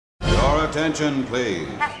Attention, please.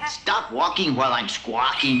 Stop walking while I'm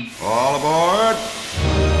squawking. All aboard.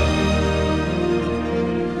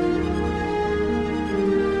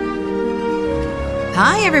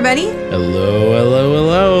 Hi, everybody. Hello, hello,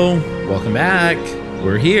 hello. Welcome back.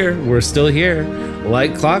 We're here. We're still here.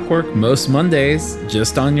 Like clockwork, most Mondays,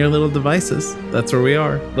 just on your little devices. That's where we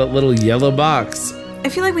are. That little yellow box. I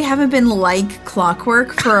feel like we haven't been like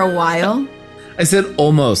clockwork for a while. I said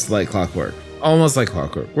almost like clockwork. Almost like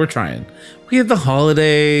clockwork. We're trying. We had the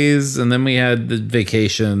holidays, and then we had the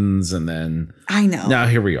vacations, and then... I know. Now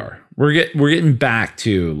here we are. We're getting back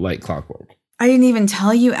to like clockwork. I didn't even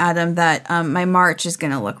tell you, Adam, that my March is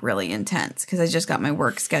going to look really intense because I just got my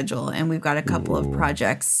work schedule, and we've got a couple of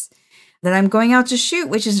projects that I'm going out to shoot,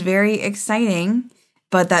 which is very exciting.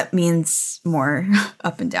 But that means more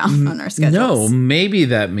up and down on our schedules. No, maybe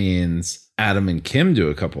that means Adam and Kim do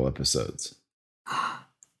a couple episodes.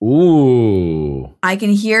 Ooh. I can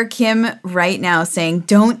hear Kim right now saying,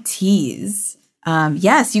 don't tease.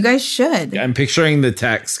 Yes, you guys should. I'm picturing the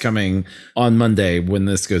text coming on Monday when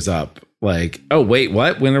this goes up. Like, oh, wait,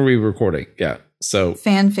 what? When are we recording? Yeah. So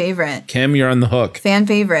fan favorite. Kim, you're on the hook. Fan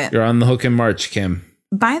favorite. You're on the hook in March, Kim.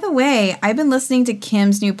 By the way, I've been listening to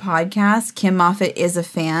Kim's new podcast, Kim Moffitt is a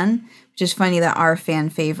Fan, which is funny that our fan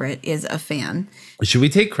favorite is a fan. Should we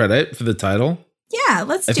take credit for the title? Yeah,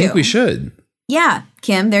 let's do. I think we should. Yeah,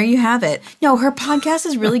 Kim, there you have it. No, her podcast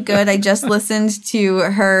is really good. I just listened to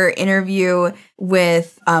her interview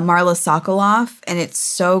with Marla Sokoloff, and it's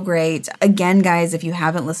so great. Again, guys, if you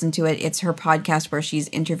haven't listened to it, it's her podcast where she's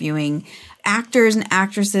interviewing actors and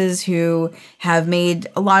actresses who have made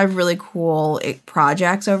a lot of really cool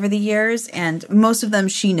projects over the years, and most of them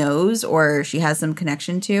she knows or she has some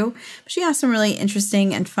connection to. But she has some really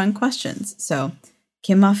interesting and fun questions. So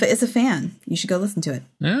Kim Moffitt is a fan. You should go listen to it.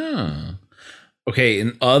 Yeah. Okay,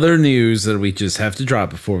 in other news that we just have to drop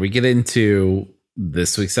before we get into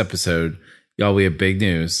this week's episode, y'all, we have big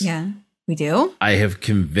news. Yeah, we do. I have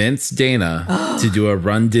convinced Dana to do a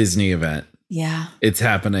Run Disney event. Yeah. It's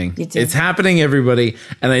happening. It's happening, everybody.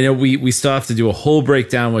 And I know we still have to do a whole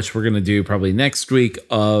breakdown, which we're going to do probably next week,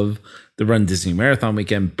 of the Run Disney Marathon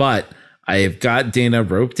weekend. But I have got Dana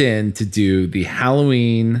roped in to do the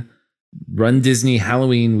Run Disney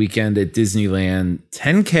Halloween weekend at Disneyland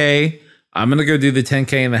 10K. I'm going to go do the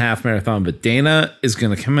 10K and the half marathon, but Dana is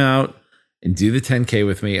going to come out and do the 10K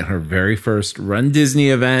with me at her very first Run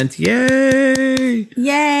Disney event. Yay!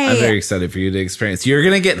 Yay! I'm very excited for you to experience. You're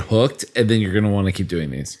going to get hooked, and then you're going to want to keep doing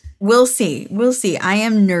these. We'll see. We'll see. I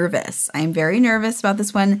am nervous. I'm very nervous about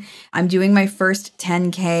this one. I'm doing my first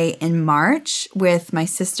 10K in March with my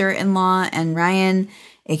sister-in-law and Ryan,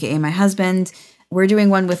 aka my husband. We're doing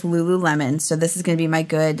one with Lululemon, so this is going to be my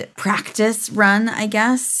good practice run, I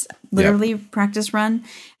guess. Literally practice run.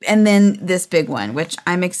 And then this big one, which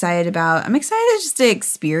I'm excited about. I'm excited just to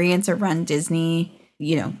experience a Run Disney,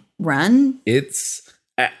 run.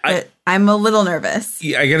 But I'm a little nervous.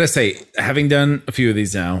 I got to say, having done a few of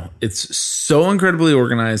these now, it's so incredibly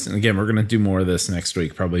organized. And again, we're going to do more of this next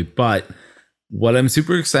week probably. But what I'm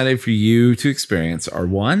super excited for you to experience are,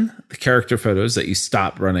 one, the character photos that you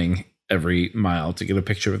stop running every mile to get a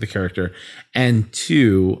picture of the character, and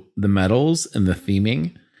two, the medals and the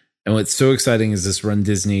theming. And what's so exciting is this Run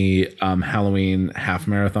Disney Halloween half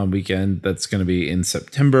marathon weekend that's going to be in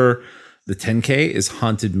September. The 10K is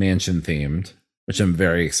Haunted Mansion themed, which I'm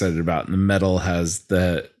very excited about. And the medal has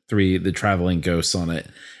the traveling ghosts on it.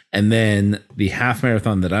 And then the half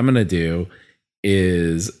marathon that I'm going to do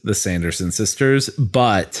is the Sanderson sisters,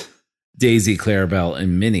 but Daisy, Clarabelle,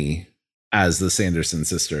 and Minnie as the Sanderson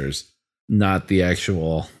sisters. Not the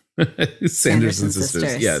actual Sanderson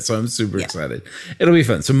sisters. Yeah, so I'm super excited. It'll be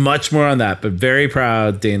fun. So much more on that, but very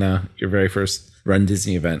proud, Dana. Your very first Run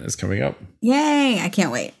Disney event is coming up. Yay. I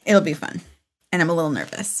can't wait. It'll be fun. And I'm a little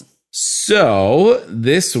nervous. So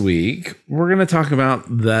this week, we're going to talk about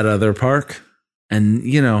that other park. And,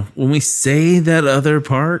 when we say that other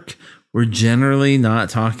park, we're generally not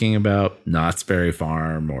talking about Knott's Berry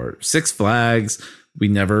Farm or Six Flags. We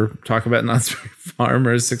never talk about Knott's Berry Farm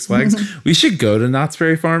or Six Flags. We should go to Knott's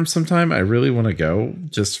Berry Farm sometime. I really want to go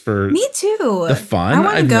just for Me too. The fun.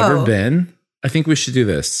 I've never been. I think we should do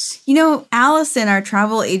this. Allison, our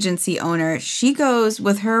travel agency owner, she goes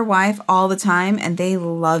with her wife all the time and they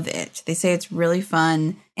love it. They say it's really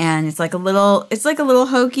fun and it's like a little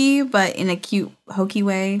hokey, but in a cute hokey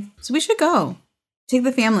way. So we should go. Take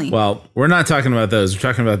the family. Well, we're not talking about those. We're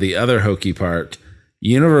talking about the other hokey park,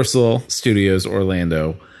 Universal Studios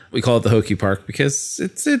Orlando. We call it the Hokey Park because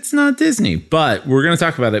it's not Disney, but we're going to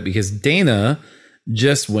talk about it because Dana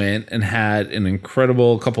just went and had an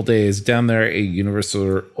incredible couple days down there at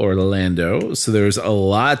Universal Orlando. So there's a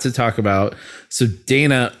lot to talk about. So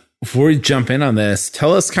Dana, before we jump in on this,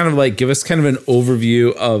 tell us give us kind of an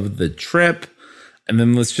overview of the trip. And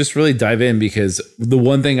then let's just really dive in, because the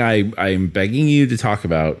one thing I'm begging you to talk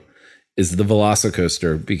about is the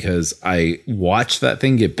Velocicoaster, because I watched that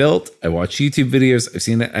thing get built. I watched YouTube videos. I've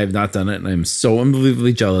seen it. I have not done it. And I'm so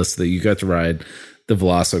unbelievably jealous that you got to ride the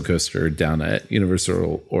Velocicoaster down at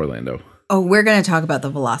Universal Orlando. Oh, we're going to talk about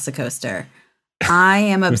the Velocicoaster. I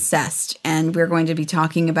am obsessed, and we're going to be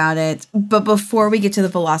talking about it. But before we get to the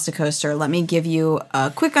Velocicoaster, let me give you a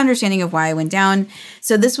quick understanding of why I went down.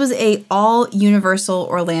 So this was a all Universal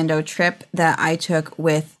Orlando trip that I took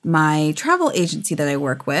with my travel agency that I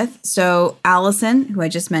work with. So Allison, who I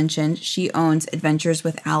just mentioned, she owns Adventures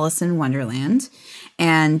with Alice in Wonderland.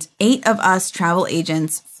 And 8 of us travel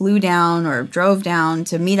agents flew down or drove down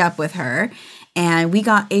to meet up with her. And we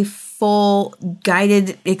got a full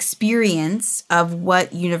guided experience of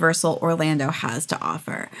what Universal Orlando has to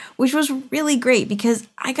offer, which was really great, because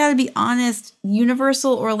I gotta be honest,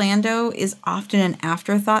 Universal Orlando is often an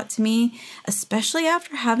afterthought to me, especially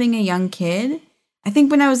after having a young kid. I think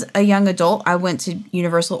when I was a young adult, I went to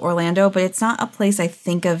Universal Orlando, but it's not a place I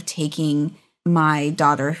think of taking my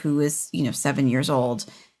daughter, who is, 7 years old,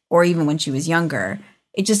 or even when she was younger.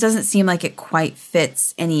 It just doesn't seem like it quite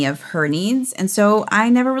fits any of her needs. And so I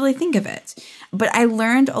never really think of it. But I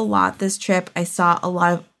learned a lot this trip. I saw a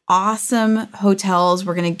lot of awesome hotels.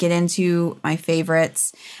 We're going to get into my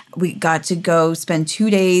favorites. We got to go spend 2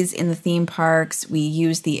 days in the theme parks. We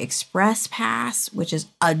used the Express Pass, which is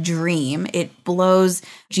a dream. It blows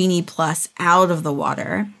Genie Plus out of the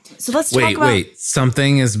water. So let's talk about... Wait.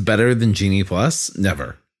 Something is better than Genie Plus?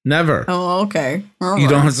 Never. Oh, okay. You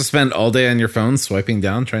don't have to spend all day on your phone swiping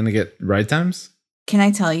down trying to get ride times? Can I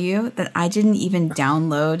tell you that I didn't even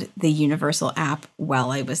download the Universal app while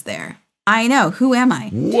I was there? I know. Who am I?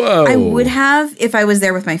 Whoa. I would have if I was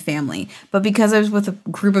there with my family. But because I was with a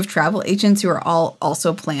group of travel agents who are all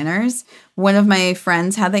also planners, one of my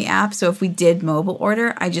friends had the app. So if we did mobile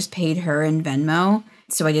order, I just paid her in Venmo.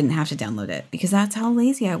 So I didn't have to download it, because that's how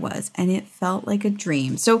lazy I was. And it felt like a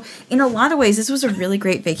dream. So in a lot of ways, this was a really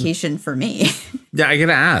great vacation for me. Yeah, I got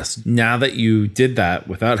to ask, now that you did that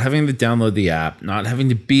without having to download the app, not having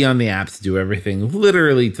to be on the app to do everything,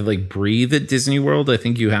 literally to breathe at Disney World, I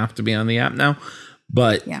think you have to be on the app now.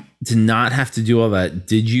 But to not have to do all that,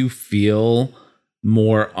 did you feel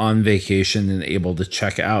more on vacation and able to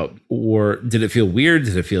check out? Or did it feel weird?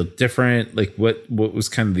 Did it feel different? What was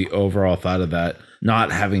kind of the overall thought of that?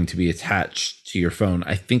 Not having to be attached to your phone.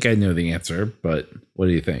 I think I know the answer, but what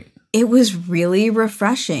do you think? It was really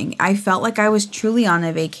refreshing. I felt like I was truly on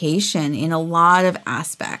a vacation in a lot of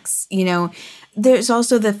aspects. There's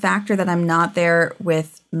also the factor that I'm not there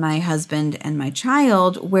with my husband and my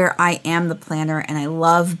child, where I am the planner, and I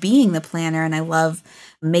love being the planner, and I love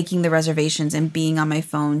making the reservations and being on my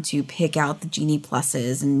phone to pick out the Genie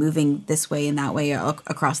Pluses and moving this way and that way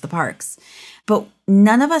across the parks. But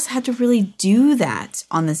none of us had to really do that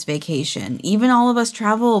on this vacation. Even all of us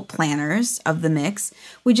travel planners of the mix,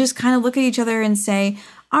 we just kind of look at each other and say,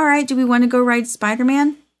 all right, do we want to go ride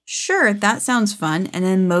Spider-Man? Sure, that sounds fun. And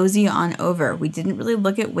then mosey on over. We didn't really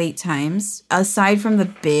look at wait times. Aside from the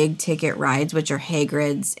big ticket rides, which are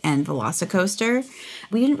Hagrid's and Velocicoaster,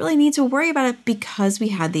 we didn't really need to worry about it because we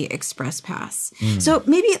had the Express Pass. So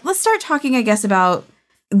maybe let's start talking, I guess, about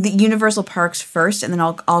the Universal Parks first, and then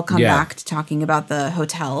I'll come back to talking about the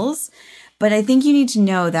hotels. But I think you need to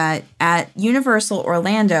know that at Universal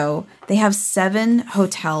Orlando, they have 7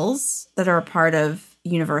 hotels that are a part of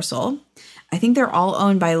Universal. I think they're all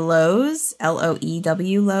owned by Loews, Loew,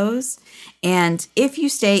 Loews. And if you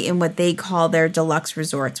stay in what they call their deluxe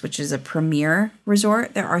resorts, which is a premier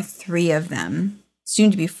resort, there are 3 of them,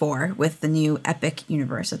 soon to be 4, with the new Epic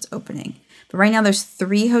Universe that's opening. But right now there's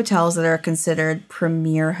 3 hotels that are considered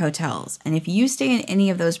premier hotels. And if you stay in any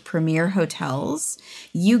of those premier hotels,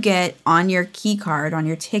 you get on your key card, on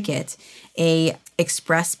your ticket, a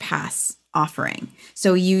Express Pass offering.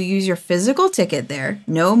 So you use your physical ticket there,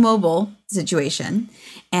 no mobile situation,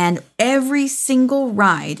 and every single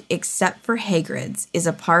ride except for Hagrid's is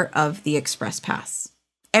a part of the Express Pass.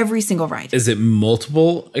 Every single ride. Is it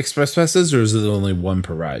multiple Express Passes, or is it only one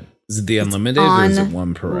per ride? Is it the unlimited, or is it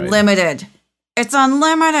one per ride? Unlimited. It's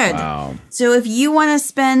unlimited. Wow. So if you want to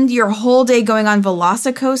spend your whole day going on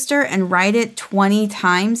Velocicoaster and ride it 20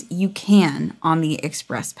 times, you can on the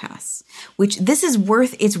Express Pass, which this is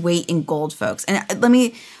worth its weight in gold, folks. And let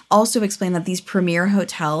me also explain that these premier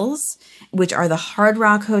hotels, which are the Hard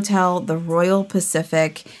Rock Hotel, the Royal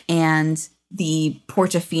Pacific, and the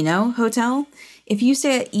Portofino Hotel, if you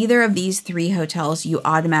stay at either of these 3 hotels, you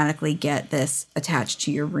automatically get this attached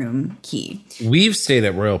to your room key. We've stayed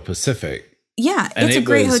at Royal Pacific. Yeah, it's a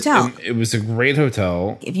great hotel. It was a great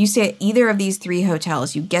hotel. If you stay at either of these 3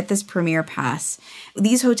 hotels, you get this Premier Pass.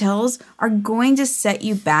 These hotels are going to set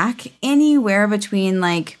you back anywhere between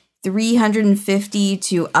like $350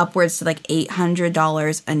 to upwards to like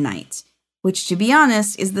 $800 a night, which, to be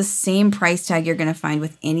honest, is the same price tag you're going to find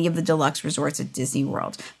with any of the deluxe resorts at Disney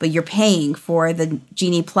World. But you're paying for the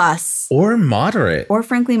Genie Plus. Or moderate. Or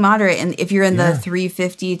frankly, moderate. And if you're in the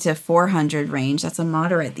 $350 to $400 range, that's a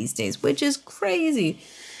moderate these days, which is crazy.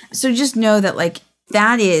 So just know that, like,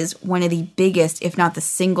 that is one of the biggest, if not the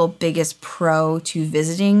single biggest pro to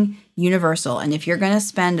visiting Universal. And if you're going to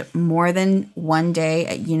spend more than one day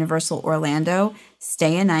at Universal Orlando,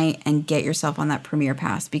 stay a night and get yourself on that Premier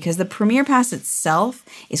Pass, because the Premier Pass itself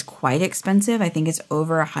is quite expensive. I think it's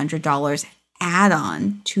over $100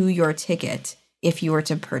 add-on to your ticket if you were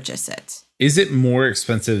to purchase it. Is it more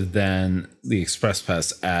expensive than the Express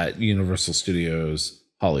Pass at Universal Studios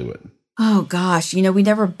Hollywood? Oh gosh, we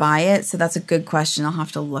never buy it, so that's a good question. I'll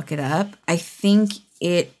have to look it up. I think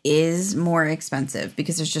it is more expensive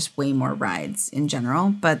because there's just way more rides in general,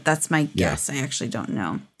 but that's my guess. I actually don't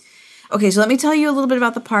know. Okay, so let me tell you a little bit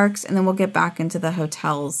about the parks, and then we'll get back into the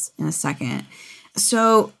hotels in a second.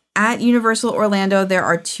 So at Universal Orlando, there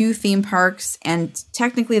are 2 theme parks, and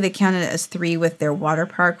technically they counted it as 3 with their water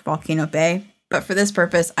park, Volcano Bay. But for this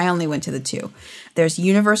purpose, I only went to the 2. There's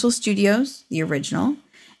Universal Studios, the original,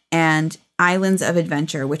 and Islands of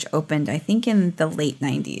Adventure, which opened, I think, in the late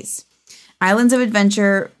 90s. Islands of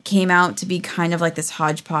Adventure came out to be kind of like this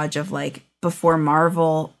hodgepodge of, like, before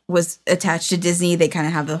Marvel was attached to Disney, they kind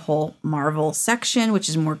of have the whole Marvel section, which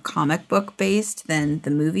is more comic book based than the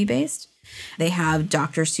movie based. They have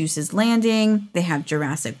Dr. Seuss's Landing, they have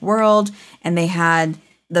Jurassic World, and they had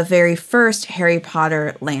the very first Harry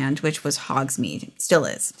Potter land, which was Hogsmeade. It still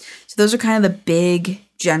is. So those are kind of the big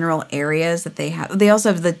general areas that they have. They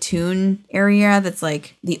also have the Toon area that's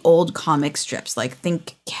like the old comic strips, like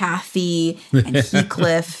think Kathy and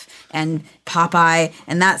Heathcliff and Popeye,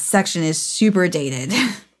 and that section is super dated.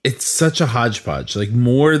 It's such a hodgepodge, like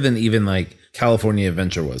more than even like California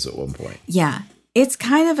Adventure was at one point. Yeah. It's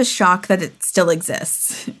kind of a shock that it still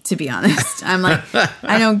exists, to be honest. I'm like,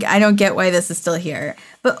 I don't get why this is still here.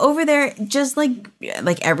 But over there, just like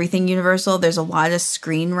everything Universal, there's a lot of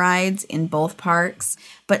screen rides in both parks.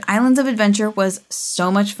 But Islands of Adventure was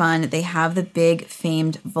so much fun. They have the big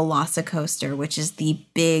famed Velocicoaster, which is the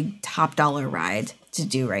big top dollar ride to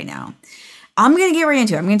do right now. I'm going to get right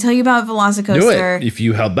into it. I'm going to tell you about Velocicoaster. Do it. If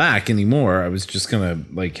you held back anymore, I was just going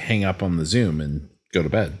to like hang up on the Zoom and go to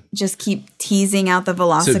bed. Just keep teasing out the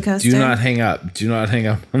Velocicoaster. So do not hang up. Do not hang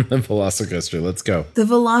up on the Velocicoaster. Let's go. The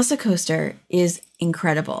Velocicoaster is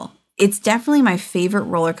incredible. It's definitely my favorite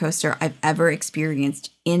roller coaster I've ever experienced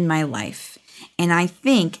in my life. And I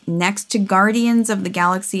think next to Guardians of the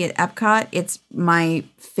Galaxy at Epcot, it's my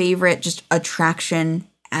favorite just attraction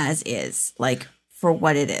as is, like for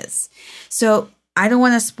what it is. So I don't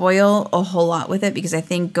want to spoil a whole lot with it because I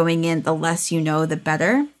think going in, the less you know, the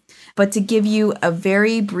better. But to give you a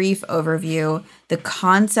very brief overview, the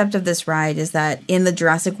concept of this ride is that in the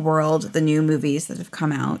Jurassic World, the new movies that have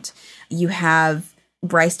come out, you have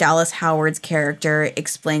Bryce Dallas Howard's character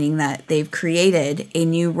explaining that they've created a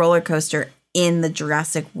new roller coaster in the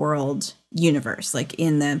Jurassic World universe, like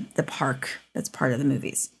in the park that's part of the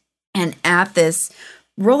movies. And at this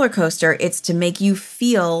roller coaster, it's to make you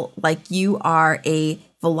feel like you are a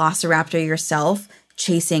velociraptor yourself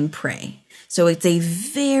chasing prey. So it's a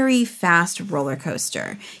very fast roller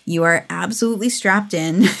coaster. You are absolutely strapped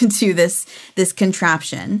in to this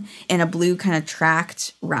contraption in a blue kind of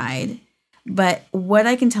tracked ride. But what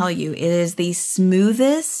I can tell you, it is the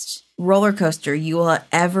smoothest roller coaster you will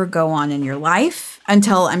ever go on in your life,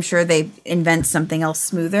 until I'm sure they invent something else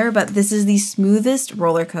smoother. But this is the smoothest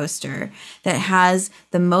roller coaster that has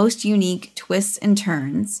the most unique twists and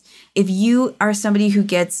turns. If you are somebody who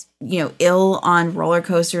gets, ill on roller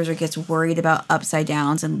coasters or gets worried about upside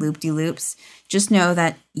downs and loop-de-loops, just know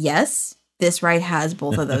that, yes, this ride has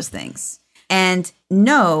both of those things. And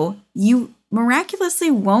no, you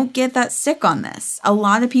miraculously won't get that sick on this. A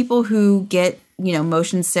lot of people who get,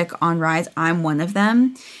 motion sick on rides, I'm one of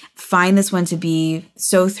them, find this one to be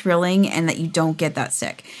so thrilling and that you don't get that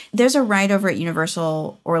sick. There's a ride over at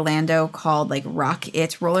Universal Orlando called like Rock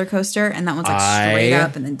It roller coaster, and that one's like straight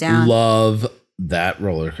up and then down. Love that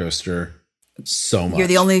roller coaster so much. You're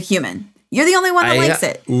the only human. You're the only one that likes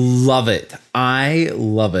it. Love it. I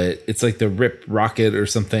love it. It's like the Rip Rocket or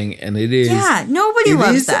something, and it is. Yeah, nobody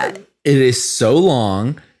loves that. It is so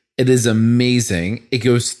long. It is amazing. It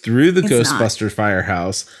goes through the It's Ghostbuster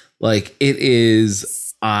firehouse. Like, it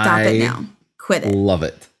is. Stop it now. Quit it. Love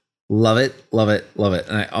it. Love it. Love it. Love it.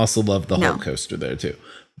 And I also love the No. whole coaster there too.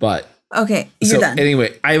 But Okay, you're done.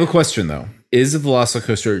 Anyway, I have a question though. Is the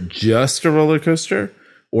Velocicoaster just a roller coaster?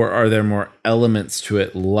 Or are there more elements to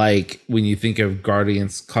it? Like when you think of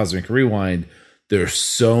Guardians Cosmic Rewind, there are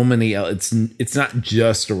so many. It's not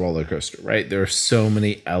just a roller coaster, right? There are so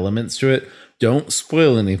many elements to it. Don't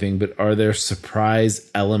spoil anything, but are there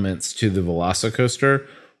surprise elements to the Velocicoaster?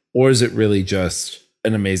 Or is it really just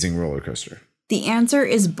an amazing roller coaster? The answer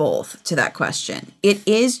is both to that question. It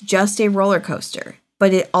is just a roller coaster,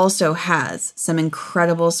 but it also has some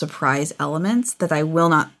incredible surprise elements that I will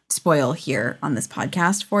not spoil here on this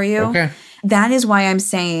podcast for you. Okay. That is why I'm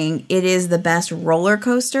saying it is the best roller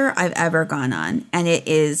coaster I've ever gone on. And it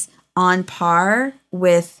is on par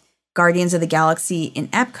with Guardians of the Galaxy in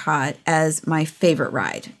Epcot as my favorite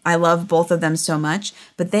ride. I love both of them so much,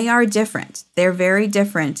 but they are different. They're very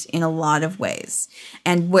different in a lot of ways.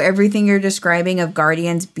 And everything you're describing of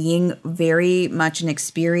Guardians being very much an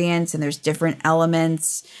experience and there's different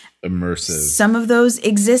elements. Immersive. Some of those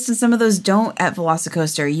exist and some of those don't at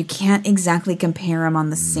Velocicoaster. You can't exactly compare them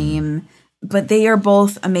on the same, but they are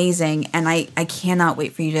both amazing. And I cannot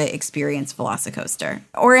wait for you to experience Velocicoaster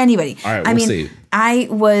or anybody. All right, we'll see. I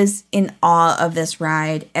was in awe of this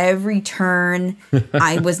ride. Every turn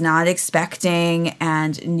I was not expecting,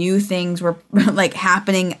 and new things were like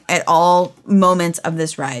happening at all moments of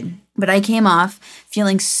this ride. But I came off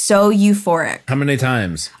feeling so euphoric. How many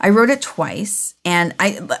times? I rode it twice, and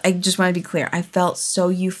I just want to be clear. I felt so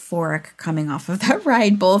euphoric coming off of that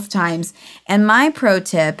ride both times. And my pro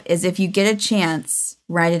tip is if you get a chance,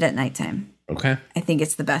 ride it at nighttime. Okay. I think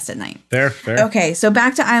it's the best at night. Fair. Okay, so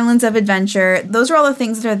back to Islands of Adventure. Those are all the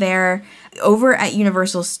things that are there. Over at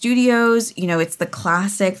Universal Studios, you know, it's the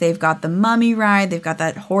classic. They've got the Mummy ride. They've got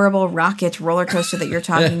that horrible rocket roller coaster that you're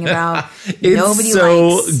talking about. It's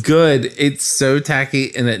so good. It's so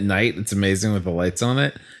tacky. And at night, it's amazing with the lights on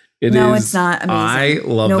it. No, it's not amazing. I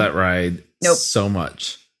love that ride so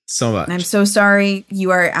much. So much. I'm so sorry.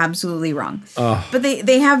 You are absolutely wrong. Oh. But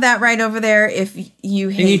they have that right over there if you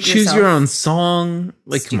hate And you choose yourself. your own song.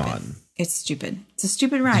 Like, Stupid. come on. It's stupid. It's a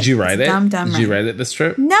stupid ride. Did you ride it's it? Dumb Did ride. you ride it this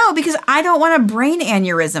trip? No, because I don't want a brain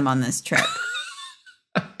aneurysm on this trip.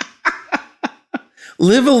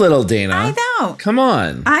 Live a little, Dana. I don't. Come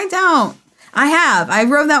on. I don't. I have. I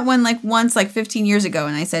rode that one like once, like 15 years ago,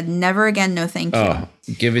 and I said, never again, no thank you. Oh,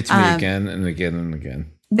 give it to me again and again and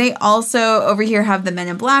again. They also over here have the Men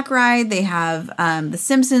in Black ride. They have the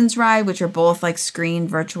Simpsons ride, which are both like screen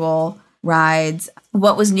virtual rides.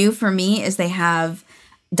 What was new for me is they have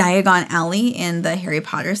Diagon Alley in the Harry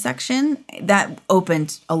Potter section. That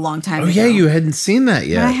opened a long time ago. Oh, yeah, you hadn't seen that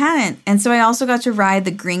yet. But I hadn't. And so I also got to ride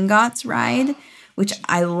the Gringotts ride, which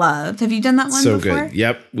I loved. Have you done that one so before? Good.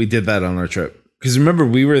 Yep, we did that on our trip. Because remember,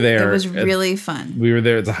 we were there. It was really fun. We were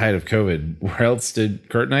there at the height of COVID. Where else did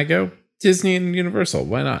Kurt and I go? Disney and Universal.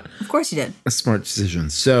 Why not? Of course you did. A smart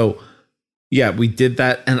decision. So, yeah, we did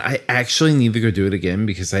that. And I actually need to go do it again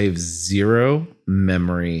because I have zero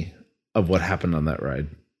memory of what happened on that ride.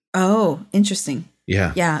 Oh, interesting.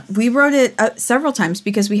 Yeah. Yeah. We rode it several times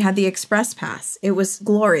because we had the Express Pass. It was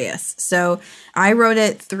glorious. So I rode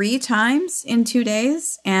it 3 times in 2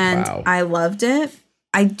 days and Wow. I loved it.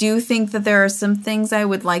 I do think that there are some things I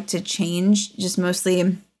would like to change, just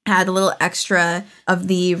mostly add a little extra of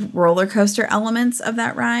the roller coaster elements of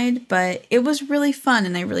that ride, but it was really fun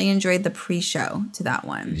and I really enjoyed the pre-show to that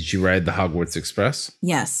one. Did you ride the Hogwarts Express?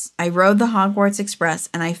 Yes, I rode the Hogwarts Express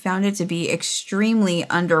and I found it to be extremely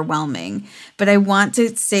underwhelming. But I want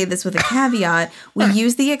to say this with a caveat. We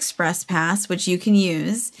used the Express Pass, which you can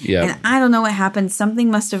use. Yep. And I don't know what happened. Something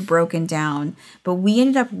must have broken down. But we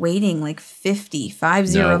ended up waiting like 50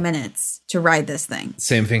 minutes to ride this thing.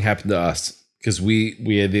 Same thing happened to us. Because we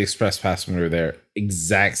had the Express Pass when we were there.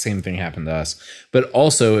 Exact same thing happened to us. But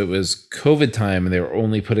also it was COVID time and they were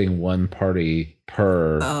only putting one party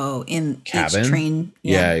per in cabin. Each train.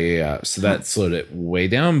 Yeah. So that slowed it way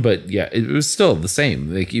down. But yeah, it was still the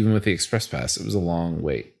same. Like even with the Express Pass, it was a long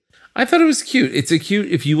wait. I thought it was cute. It's a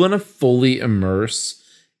cute, if you want to fully immerse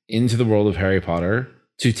into the world of Harry Potter,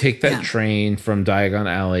 to take that train from Diagon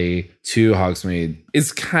Alley to Hogsmeade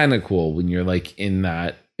is kind of cool when you're like in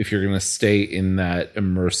that. If you're going to stay in that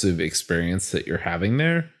immersive experience that you're having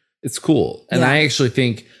there, it's cool. And I actually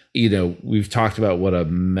think, we've talked about what a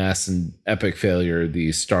mess and epic failure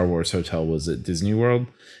the Star Wars hotel was at Disney World.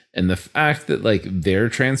 And the fact that like their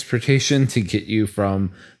transportation to get you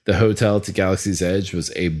from the hotel to Galaxy's Edge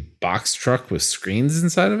was a box truck with screens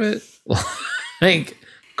inside of it. Like,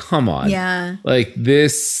 come on. Yeah. Like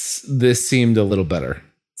this seemed a little better.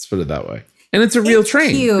 Let's put it that way. And it's a real train.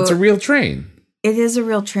 Cute. It's a real train. It is a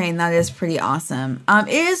real train. That is pretty awesome. It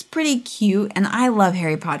is pretty cute, and I love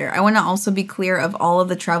Harry Potter. I want to also be clear, of all of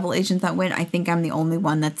the travel agents that went, I think I'm the only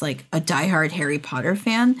one that's like a diehard Harry Potter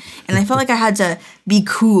fan, and I felt like I had to be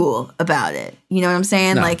cool about it. You know what I'm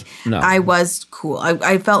saying? No. I was cool.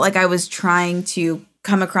 I felt like I was trying to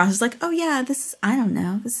come across as like, oh yeah, this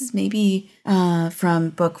is maybe from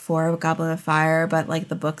book 4, Goblet of Fire, but like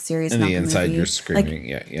the book series. And not the inside movie. you're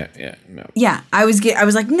screaming, no. Yeah, I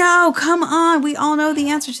was like, no, come on, we all know the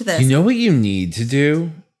answer to this. You know what you need to do?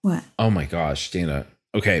 What? Oh my gosh, Dana.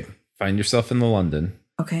 Okay, find yourself in London.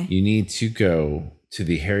 Okay. You need to go to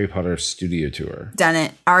the Harry Potter studio tour. Done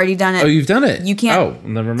it. Already done it. Oh, you've done it? You can't. Oh,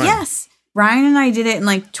 never mind. Yes. Ryan and I did it in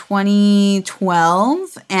like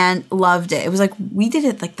 2012 and loved it. It was like we did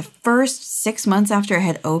it like the first 6 months after it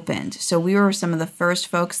had opened. So we were some of the first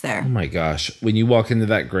folks there. Oh my gosh. When you walk into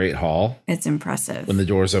that great hall, it's impressive. When the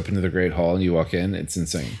doors open to the great hall and you walk in, it's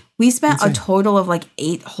insane. We spent a total of like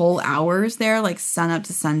 8 whole hours there, like sun up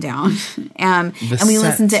to sundown. And we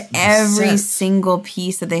listened to every single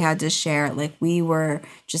piece that they had to share. Like we were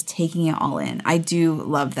just taking it all in. I do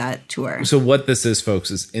love that tour. So what this is,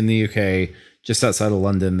 folks, is in the UK, just outside of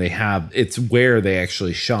London, it's where they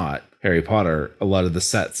actually shot Harry Potter. A lot of the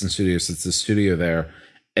sets and studios, it's the studio there.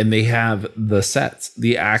 And they have the sets,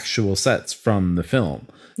 the actual sets from the film.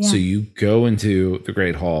 Yeah. So you go into the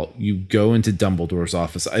Great Hall, you go into Dumbledore's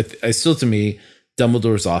office. I still, to me,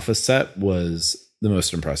 Dumbledore's office set was the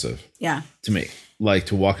most impressive. Yeah. To me, like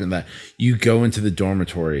to walk into that. You go into the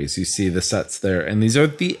dormitories, you see the sets there, and these are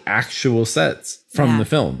the actual sets from the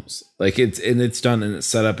films. Like it's done and it's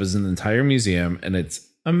set up as an entire museum, and it's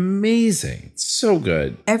amazing. It's so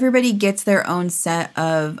good. Everybody gets their own set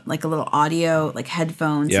of like a little audio, like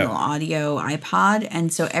headphones, a little audio iPod,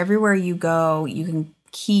 and so everywhere you go, you can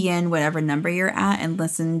key in whatever number you're at and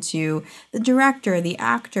listen to the director, the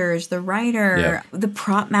actors, the writer, the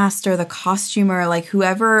prop master, the costumer, like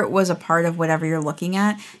whoever was a part of whatever you're looking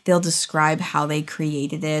at, they'll describe how they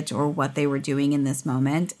created it or what they were doing in this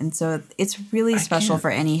moment. And so it's really special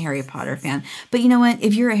for any Harry Potter fan. But you know what?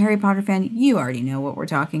 If you're a Harry Potter fan, you already know what we're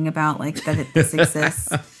talking about, like that this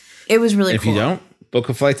exists. It was really cool. If you don't, book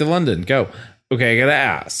a flight to London. Go. Okay, I got to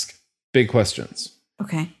ask. Big questions.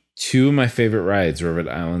 Okay. 2 of my favorite rides are at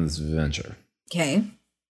Islands of Adventure. Okay.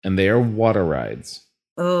 And they are water rides.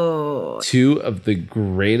 Oh. 2 of the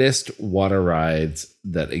greatest water rides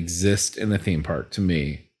that exist in a theme park to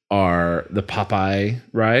me are the Popeye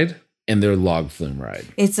ride and their log flume ride.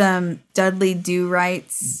 It's Dudley Do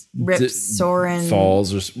Right's Soarin'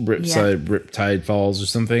 Falls or Riptide Falls or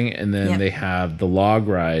something. And then they have the log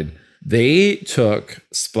ride. They took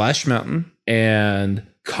Splash Mountain and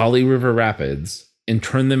Kali River Rapids and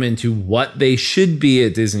turn them into what they should be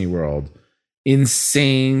at Disney World.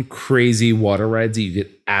 Insane, crazy water rides that you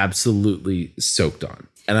get absolutely soaked on.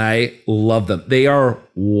 And I love them. They are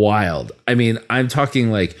wild. I mean, I'm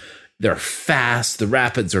talking like they're fast. The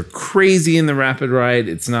rapids are crazy in the rapid ride.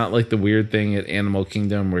 It's not like the weird thing at Animal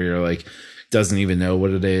Kingdom where you're like, doesn't even know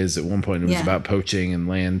what it is. At one point it was about poaching and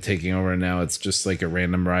land taking over. And now it's just like a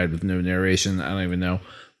random ride with no narration. I don't even know.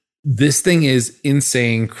 This thing is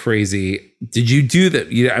insane, crazy. Did you do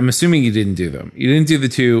that? I'm assuming you didn't do them. You didn't do the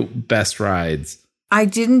 2 best rides. I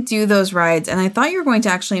didn't do those rides. And I thought you were going to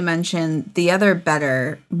actually mention the other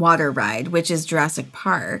better water ride, which is Jurassic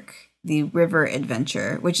Park, the River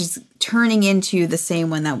Adventure, which is turning into the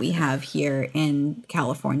same one that we have here in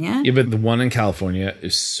California. Yeah, but the one in California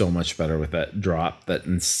is so much better with that drop, that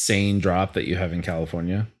insane drop that you have in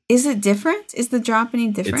California. Is it different? Is the drop any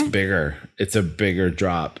different? It's bigger. It's a bigger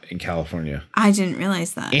drop in California. I didn't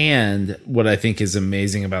realize that. And what I think is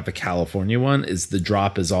amazing about the California one is the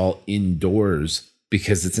drop is all indoors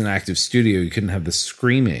because it's an active studio. You couldn't have the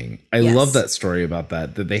screaming. I love that story about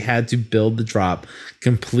that they had to build the drop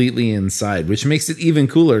completely inside, which makes it even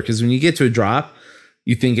cooler because when you get to a drop,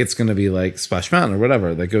 you think it's going to be like Splash Mountain or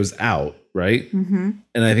whatever that goes out, right? Mm-hmm.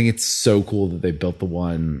 And I think it's so cool that they built the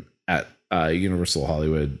one at Universal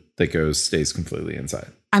Hollywood that stays completely inside.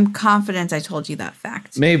 I'm confident I told you that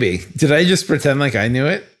fact. Maybe. Did I just pretend like I knew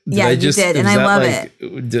it? You did, and I love it.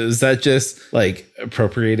 Is that just like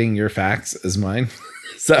appropriating your facts as mine?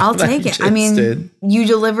 I'll take it. I mean, you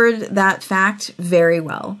delivered that fact very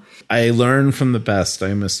well. I learn from the best.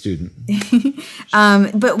 I'm a student.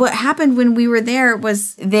 But what happened when we were there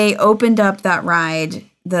was they opened up that ride,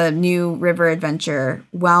 the new River Adventure,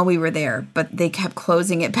 while we were there, but they kept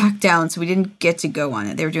closing it back down, so we didn't get to go on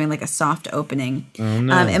it. They were doing like a soft opening. Oh,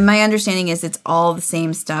 no. And my understanding is it's all the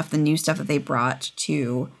same stuff, the new stuff that they brought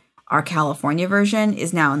to our California version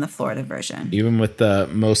is now in the Florida version. Even with the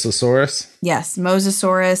Mosasaurus? Yes,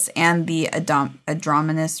 Mosasaurus and the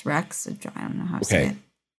Adrominus Rex. I don't know how to say it.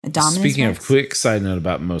 Adominus Speaking Rex? of, quick side note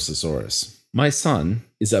about Mosasaurus. My son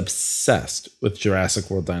is obsessed with Jurassic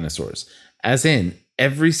World dinosaurs. As in,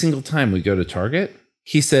 every single time we go to Target,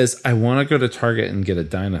 he says, I want to go to Target and get a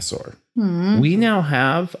dinosaur. We now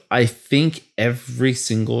have, I think, every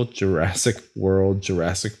single Jurassic World,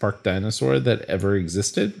 Jurassic Park dinosaur that ever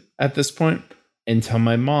existed at this point, until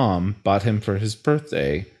my mom bought him for his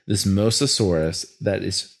birthday this Mosasaurus that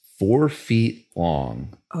is 4 feet long.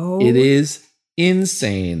 Oh. It is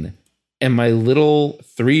insane. And my little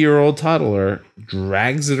 3-year-old toddler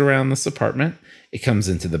drags it around this apartment. It comes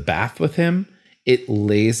into the bath with him. It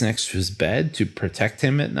lays next to his bed to protect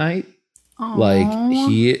him at night. Aww. Like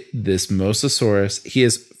this Mosasaurus, he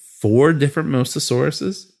has 4 different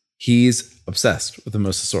Mosasauruses. He's obsessed with the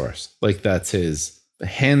Mosasaurus. Like that's his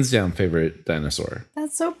hands down favorite dinosaur.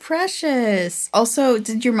 That's so precious. Also,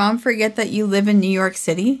 did your mom forget that you live in New York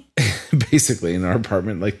City? Basically in our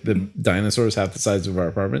apartment, like the dinosaurs half the size of our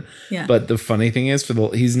apartment. Yeah. But the funny thing is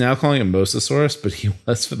he's now calling it Mosasaurus, but he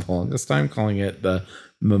was for the longest time calling it the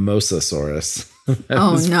Mimosasaurus.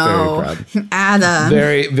 Oh no, very proud. Adam.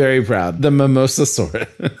 Very, very proud. The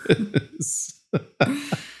Mimosasaurus.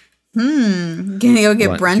 Gonna go get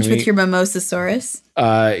What, brunch with your Mimosasaurus?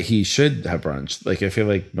 He should have brunch. Like I feel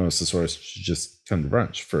like Mimosasaurus should just come to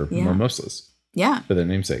brunch for mimosas. Yeah. For their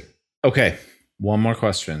namesake. Okay, one more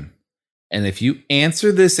question. And if you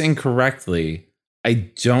answer this incorrectly, I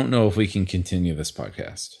don't know if we can continue this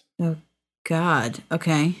podcast. Oh God.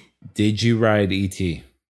 Okay. Did you ride E.T.?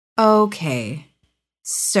 Okay,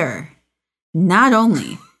 sir. Not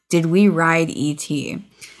only did we ride E.T.,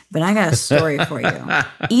 but I got a story for you.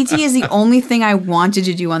 E.T. is the only thing I wanted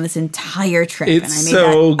to do on this entire trip. It's and I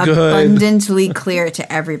made so that good. abundantly clear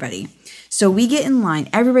to everybody. So we get in line.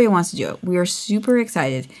 Everybody wants to do it. We are super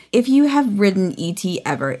excited. If you have ridden E.T.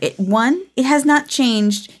 ever, it has not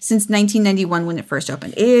changed since 1991 when it first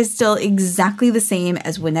opened. It is still exactly the same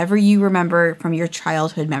as whenever you remember from your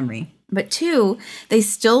childhood memory. But 2, they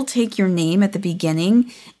still take your name at the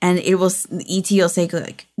beginning, and E.T. will say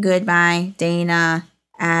like, goodbye, Dana,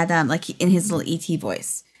 Adam, like in his little E.T.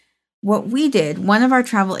 voice. What we did, one of our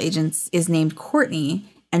travel agents is named Courtney,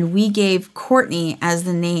 and we gave Courtney as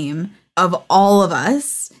the name of all of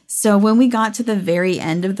us. So when we got to the very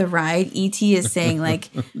end of the ride, E.T. is saying like,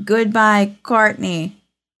 goodbye, Courtney,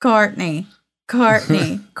 Courtney.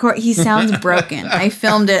 He sounds broken. I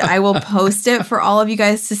filmed it. I will post it for all of you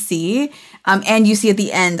guys to see. And you see at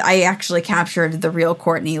the end, I actually captured the real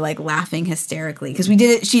Courtney like laughing hysterically because we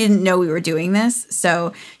did it. She didn't know we were doing this.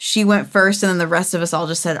 So she went first and then the rest of us all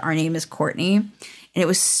just said, our name is Courtney. And it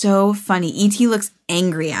was so funny. E.T. looks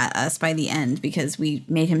angry at us by the end because we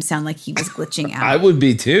made him sound like he was glitching out. I would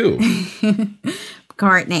be too.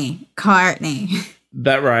 Courtney.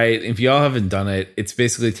 That ride, if y'all haven't done it, it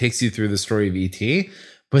basically takes you through the story of E.T.,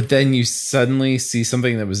 but then you suddenly see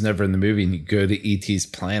something that was never in the movie and you go to E.T.'s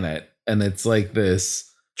planet. And it's like this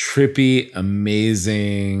trippy,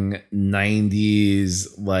 amazing 90s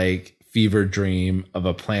like fever dream of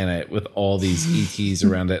a planet with all these ETs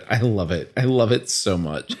around it. I love it. I love it so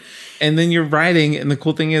much. And then you're riding, and the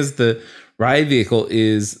cool thing is the ride vehicle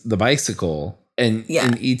is the bicycle, and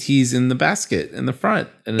ET's in the basket in the front.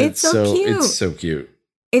 And it's so cute. It's so cute.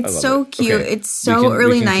 It's so cute. Okay. It's so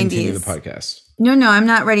early 90s. Continue the podcast. No, I'm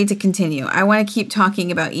not ready to continue. I want to keep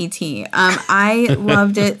talking about E.T. I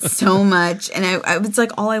loved it so much. And it's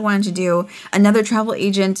like all I wanted to do. Another travel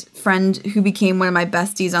agent friend who became one of my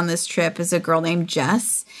besties on this trip is a girl named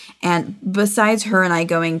Jess. And besides her and I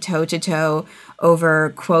going toe to toe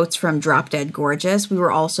over quotes from Drop Dead Gorgeous, we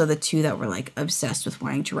were also the 2 that were like obsessed with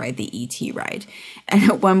wanting to ride the E.T. ride. And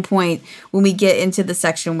at one point, when we get into the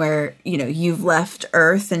section where, you know, you've left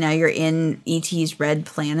Earth and now you're in E.T.'s red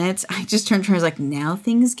planet, I just turned to her and was like, now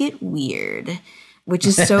things get weird. Which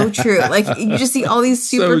is so true. Like, you just see all these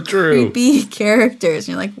super creepy characters.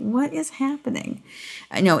 And you're like, what is happening?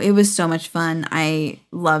 I know, it was so much fun. I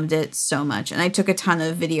loved it so much. And I took a ton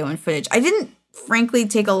of video and footage. I didn't, frankly,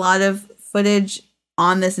 take a lot of footage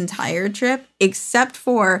on this entire trip, except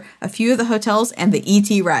for a few of the hotels and the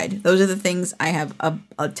ET ride. Those are the things I have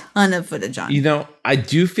a ton of footage on. You know, I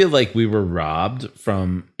do feel like we were robbed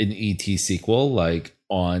from an ET sequel, like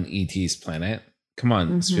on ET's planet. Come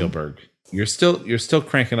on, Spielberg. You're still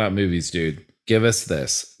cranking out movies, dude. Give us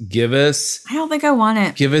this. I don't think I want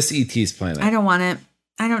it. Give us ET's planet. I don't want it.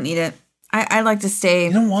 I don't need it. I like to stay.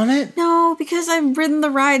 You don't want it? No, because I've ridden the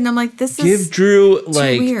ride and I'm like, this is Give Drew too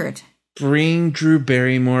weird. bring Drew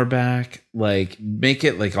Barrymore back. Like, make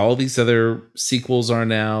it like all these other sequels are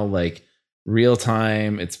now, like real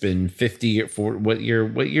time. It's been 50 for what year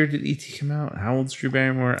did E.T. come out? How old's Drew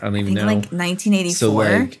Barrymore? I don't even know. Like 1984. So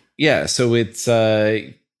like, yeah, so it's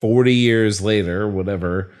 40 years later,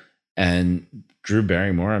 whatever. And Drew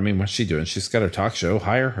Barrymore, I mean, what's she doing? She's got her talk show.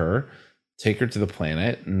 Hire her, take her to the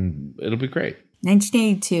planet, and it'll be great.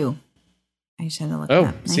 1982. I just had to look it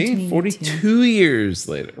up. See, 42 years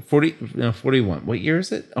later. 41. What year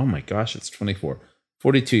is it? Oh my gosh, it's 24.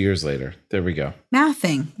 42 years later. There we go.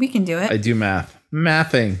 Mathing. We can do it. I do math.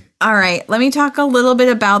 Mathing. All right. Let me talk a little bit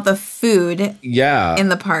about the food in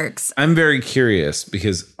the parks. I'm very curious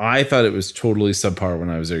because I thought it was totally subpar when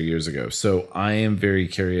I was there years ago. So I am very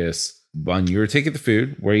curious on your take of the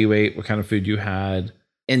food, where you ate, what kind of food you had,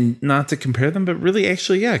 and not to compare them, but really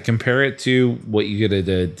actually, compare it to what you get at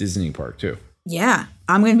a Disney park too. Yeah,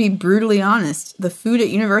 I'm going to be brutally honest. The food at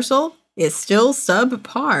Universal is still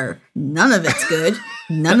subpar. None of it's good.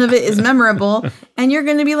 None of it is memorable. And you're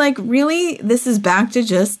going to be like, really? This is back to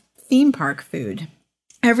just theme park food.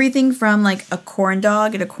 Everything from like a corn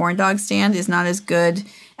dog at a corn dog stand is not as good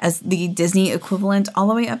as the Disney equivalent, all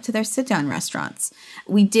the way up to their sit-down restaurants.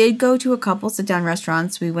 We did go to a couple sit-down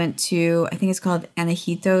restaurants. We went to, I think it's called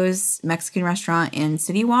Anahito's Mexican restaurant in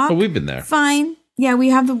City Walk. Oh, we've been there. Fine. Yeah, we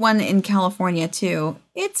have the one in California too.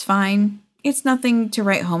 It's fine. It's nothing to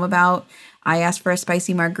write home about. I asked for a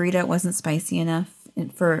spicy margarita. It wasn't spicy enough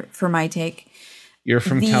for my take. You're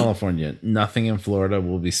from California. Nothing in Florida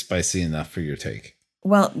will be spicy enough for your take.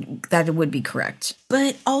 Well, that would be correct.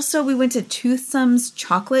 But also we went to Toothsome's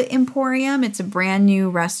Chocolate Emporium. It's a brand new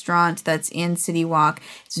restaurant that's in City Walk.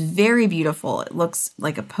 It's very beautiful. It looks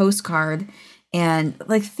like a postcard. And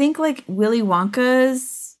think like Willy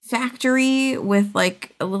Wonka's factory with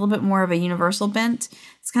like a little bit more of a Universal bent.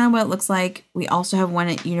 It's kind of what it looks like. We also have one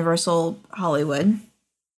at Universal Hollywood.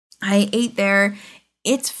 I ate there.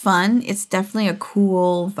 It's fun. It's definitely a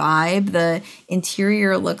cool vibe. The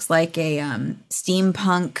interior looks like a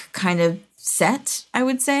steampunk kind of set, I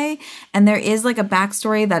would say. And there is like a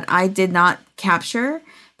backstory that I did not capture.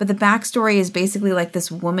 But the backstory is basically like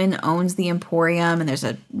this woman owns the Emporium and there's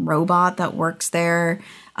a robot that works there.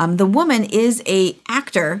 The woman is a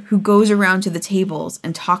actor who goes around to the tables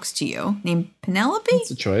and talks to you, named Penelope? That's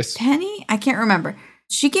a choice. Penny? I can't remember.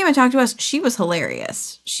 She came and talked to us. She was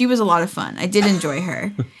hilarious. She was a lot of fun. I did enjoy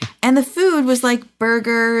her. And the food was like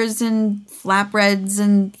burgers and flatbreads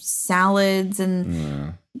and salads.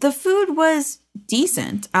 And the food was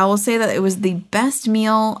decent. I will say that it was the best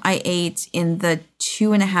meal I ate in the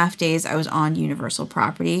 2.5 days I was on Universal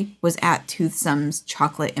property was at Toothsome's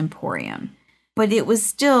Chocolate Emporium. But it was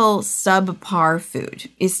still subpar food.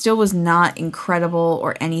 It still was not incredible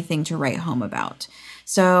or anything to write home about.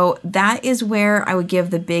 So that is where I would give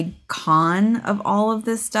the big con of all of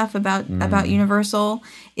this stuff about Universal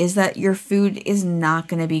is that your food is not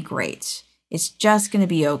going to be great. It's just going to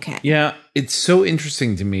be okay. Yeah, it's so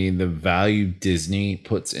interesting to me the value Disney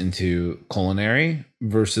puts into culinary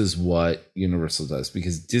versus what Universal does,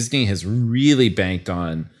 because Disney has really banked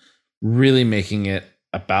on really making it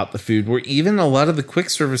about the food, where even a lot of the quick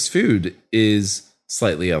service food is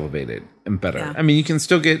slightly elevated and better. Yeah. I mean, you can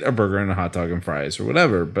still get a burger and a hot dog and fries or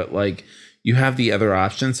whatever, but like you have the other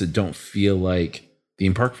options that don't feel like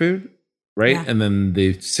theme park food, right? Yeah. And then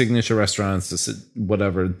the signature restaurants,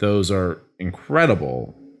 whatever, those are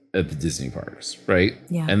incredible at the Disney parks, right?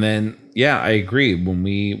 Yeah. And then, I agree. When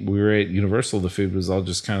we were at Universal, the food was all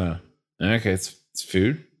just kind of, okay, it's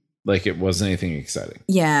food. Like it wasn't anything exciting.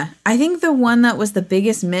 Yeah. I think the one that was the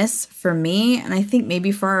biggest miss for me, and I think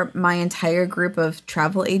maybe for my entire group of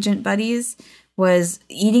travel agent buddies, was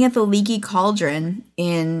eating at the Leaky Cauldron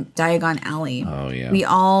in Diagon Alley. Oh, yeah. We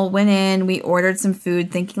all went in, we ordered some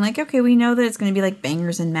food thinking like, okay, we know that it's going to be like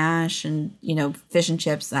bangers and mash and, fish and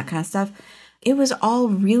chips, that kind of stuff. It was all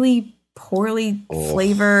really poorly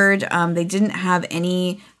flavored. They didn't have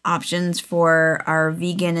any options for our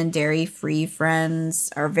vegan and dairy-free friends,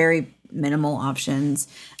 our very minimal options.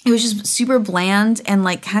 It was just super bland and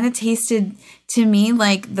like kind of tasted to me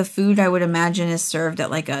like the food I would imagine is served at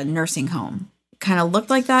like a nursing home. Kind of looked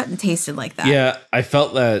like that and tasted like that. Yeah, I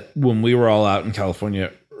felt that when we were all out in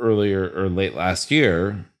California earlier or late last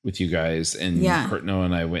year with you guys, and Kurt Noah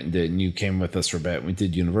and I went and did, and you came with us for a bit. We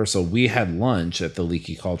did Universal. We had lunch at the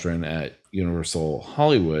Leaky Cauldron at Universal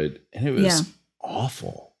Hollywood, and it was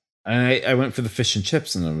awful. And I went for the fish and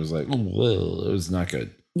chips, and I was like, whoa, it was not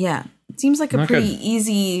good. Yeah, it seems like a pretty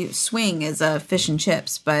easy swing as a fish and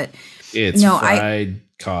chips, but it's fried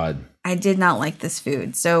cod. I did not like this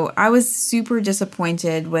food. So I was super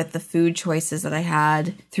disappointed with the food choices that I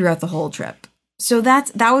had throughout the whole trip. So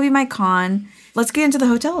that would be my con. Let's get into the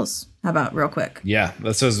hotels. How about real quick? Yeah,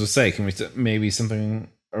 that's what I was going to say. Can we maybe something?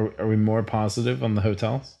 Are we more positive on the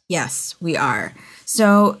hotels? Yes, we are.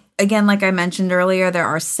 So again, like I mentioned earlier, there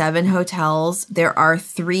are 7 hotels. There are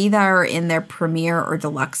 3 that are in their premier or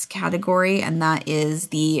deluxe category, and that is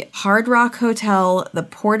the Hard Rock Hotel, the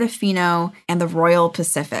Portofino, and the Royal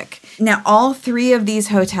Pacific. Now, all 3 of these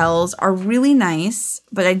hotels are really nice,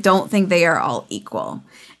 but I don't think they are all equal.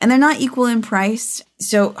 And they're not equal in price.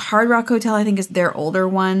 So Hard Rock Hotel, I think, is their older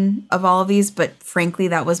one of all of these. But frankly,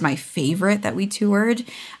 that was my favorite that we toured.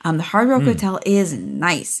 The Hard Rock Hotel is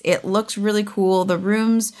nice. It looks really cool. The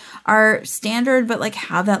rooms are standard, but like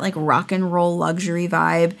have that like rock and roll luxury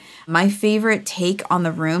vibe. My favorite take on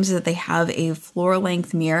the rooms is that they have a floor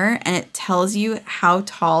length mirror and it tells you how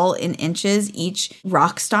tall in inches each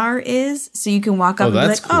rock star is. So you can walk up and be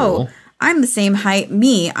like, cool. I'm the same height.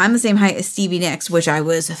 I'm the same height as Stevie Nicks, which I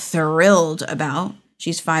was thrilled about.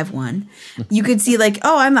 She's 5'1". You could see like,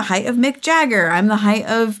 I'm the height of Mick Jagger. I'm the height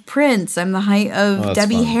of Prince. I'm the height of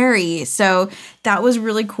Debbie Harry. So that was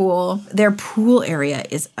really cool. Their pool area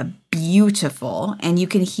is beautiful. And you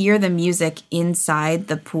can hear the music inside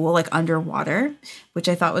the pool, like underwater, which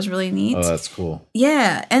I thought was really neat. Oh, that's cool.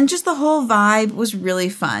 Yeah. And just the whole vibe was really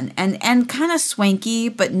fun and kind of swanky,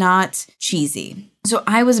 but not cheesy. So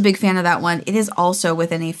I was a big fan of that one. It is also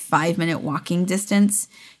within a 5-minute walking distance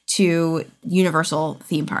to Universal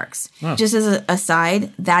theme parks. Oh. Just as an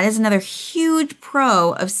aside, that is another huge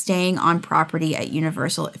pro of staying on property at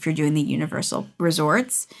Universal if you're doing the Universal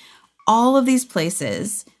resorts. All of these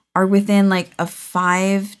places are within like a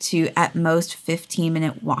 5 to at most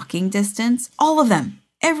 15-minute walking distance. All of them.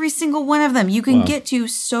 Every single one of them you can get to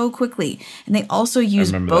so quickly. And they also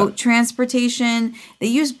use boat transportation. They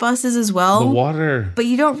use buses as well. The water. But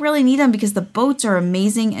you don't really need them because the boats are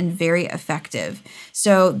amazing and very effective.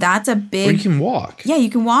 So that's a big... Or you can walk. Yeah,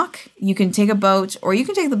 you can walk. You can take a boat or you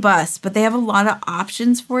can take the bus. But they have a lot of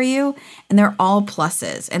options for you. And they're all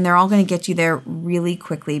pluses. And they're all going to get you there really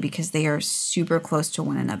quickly because they are super close to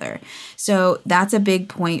one another. So that's a big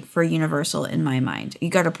point for Universal in my mind. You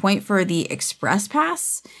got a point for the Express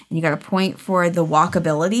Pass. And you got a point for the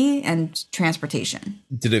walkability and transportation.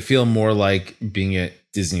 Did it feel more like being at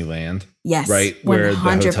Disneyland? Yes. Right? Where 100%.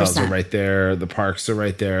 the hotels are right there, the parks are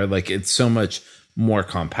right there. Like it's so much more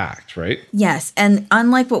compact, right? Yes. And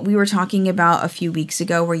unlike what we were talking about a few weeks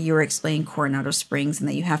ago where you were explaining Coronado Springs and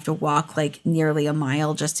that you have to walk like nearly a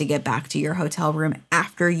mile just to get back to your hotel room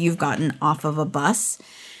after you've gotten off of a bus,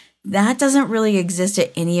 that doesn't really exist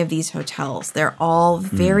at any of these hotels. They're all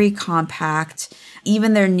very compact.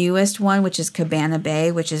 Even their newest one, which is Cabana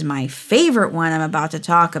Bay, which is my favorite one I'm about to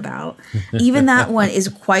talk about, even that one is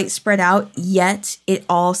quite spread out, yet it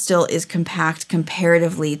all still is compact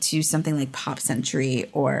comparatively to something like Pop Century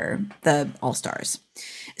or the All-Stars.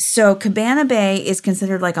 So Cabana Bay is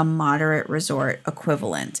considered like a moderate resort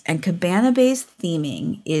equivalent. And Cabana Bay's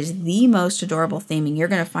theming is the most adorable theming you're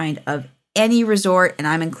going to find of any resort, and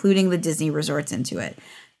I'm including the Disney resorts into it.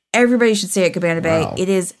 Everybody should stay at Cabana Bay. Wow. It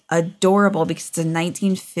is adorable because it's a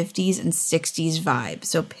 1950s and 60s vibe.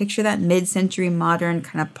 So picture that mid-century modern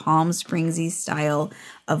kind of Palm Springsy style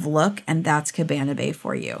of look, and that's Cabana Bay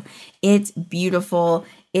for you. It's beautiful.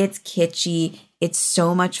 It's kitschy. It's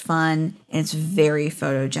so much fun, and it's very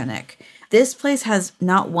photogenic. This place has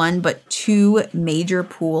not one, but 2 major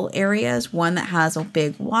pool areas. One that has a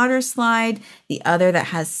big water slide, the other that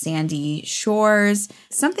has sandy shores.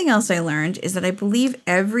 Something else I learned is that I believe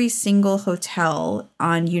every single hotel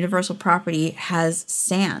on Universal property has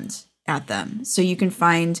sand at them. So you can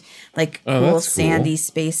find like cool sandy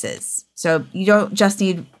spaces. So you don't just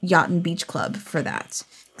need Yacht and Beach Club for that.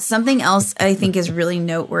 Something else I think is really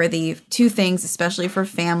noteworthy, 2 things, especially for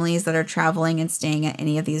families that are traveling and staying at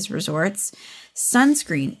any of these resorts.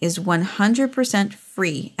 Sunscreen is 100%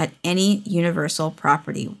 free at any Universal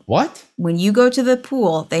property. What? When you go to the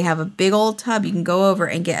pool, they have a big old tub you can go over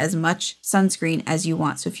and get as much sunscreen as you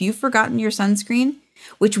want. So if you've forgotten your sunscreen,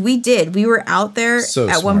 which we did, we were out there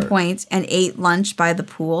one point and ate lunch by the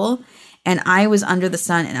pool. And I was under the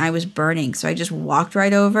sun and I was burning. So I just walked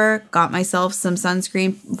right over, got myself some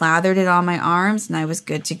sunscreen, lathered it on my arms, and I was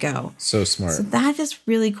good to go. So smart. So that is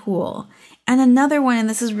really cool. And another one, and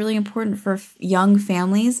this is really important for young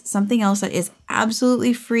families, something else that is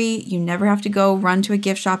absolutely free. You never have to go run to a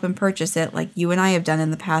gift shop and purchase it like you and I have done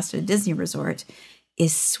in the past at a Disney resort,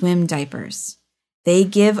 is swim diapers. They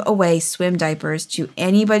give away swim diapers to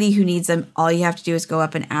anybody who needs them. All you have to do is go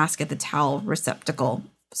up and ask at the towel receptacle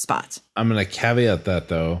spot. I'm going to caveat that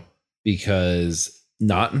though, because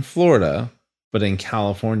not in Florida, But in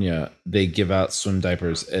California, they give out swim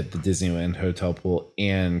diapers at the Disneyland Hotel Pool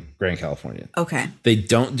and Grand California. Okay. They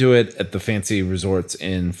don't do it at the fancy resorts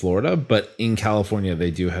in Florida, but in California, they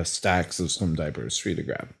do have stacks of swim diapers for you to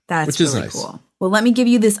grab. That's which really is nice. cool. Well, let me give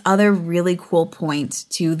you this other really cool point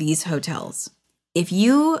to these hotels. If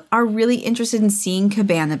you are really interested in seeing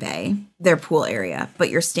Cabana Bay, their pool area, but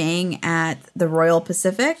you're staying at the Royal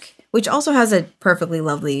Pacific, which also has a perfectly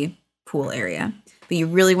lovely pool area, but you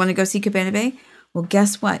really want to go see Cabana Bay, well,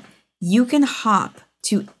 guess what? You can hop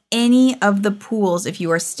to any of the pools if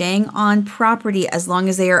you are staying on property as long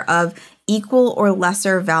as they are of equal or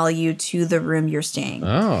lesser value to the room you're staying.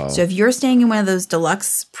 Oh. So if you're staying in one of those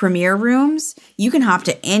deluxe premier rooms, you can hop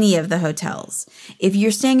to any of the hotels. If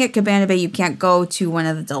you're staying at Cabana Bay, you can't go to one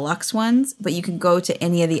of the deluxe ones, but you can go to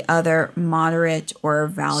any of the other moderate or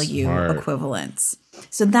value Smart. equivalents.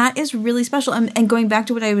 So that is really special. And going back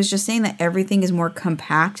to what I was just saying, that everything is more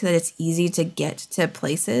compact, that it's easy to get to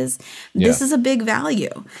places. This Yeah. is a big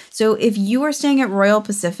value. So if you are staying at Royal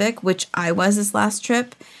Pacific, which I was this last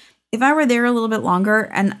trip, if I were there a little bit longer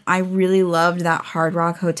and I really loved that Hard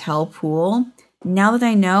Rock Hotel pool, now that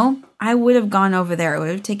I know, I would have gone over there. I would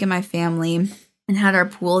have taken my family and had our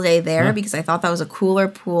pool day there because I thought that was a cooler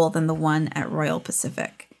pool than the one at Royal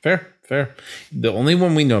Pacific. Fair. The only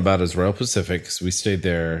one we know about is Royal Pacific because we stayed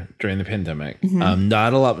there during the pandemic.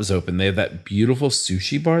 Not a lot was open. They have that beautiful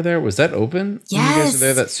sushi bar there. Was that open? Yes. When you guys were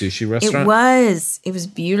there, that sushi restaurant? It was. It was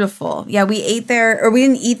beautiful. Yeah, we ate there, or we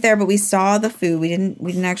didn't eat there, but we saw the food. We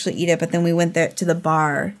didn't actually eat it, but then we went there to the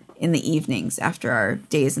bar in the evenings after our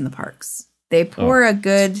days in the parks. They pour a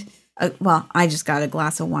good, well, I just got a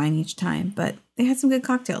glass of wine each time, but they had some good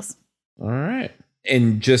cocktails. All right.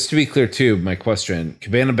 And just to be clear, too, my question,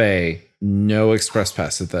 Cabana Bay, no express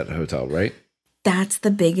pass at that hotel, right? That's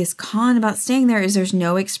the biggest con about staying there is there's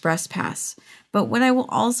no express pass. But what I will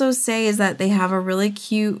also say is that they have a really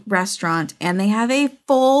cute restaurant and they have a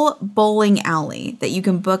full bowling alley that you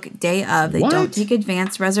can book day of. They don't take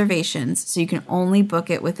advance reservations, so you can only book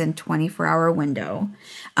it within 24-hour window.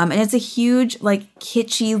 And it's a huge, like,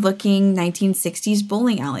 kitschy looking 1960s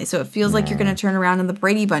bowling alley. So it feels like you're going to turn around and the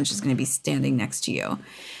Brady Bunch is going to be standing next to you.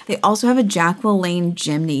 They also have a Jack LaLanne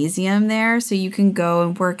gymnasium there, so you can go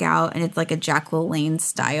and work out, and it's like a Jack LaLanne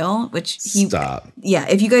style, which Stop. Yeah,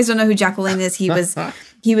 if you guys don't know who Jack LaLanne is, he was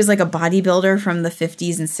like a bodybuilder from the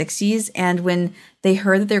 50s and 60s, and when they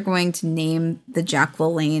heard that they're going to name the Jack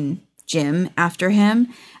LaLanne gym after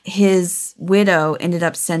him, his widow ended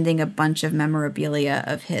up sending a bunch of memorabilia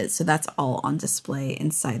of his, so that's all on display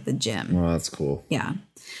inside the gym. Well, that's cool. Yeah.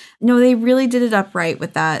 No, they really did it up right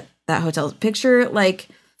with that hotel. Picture like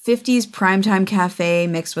 50s primetime cafe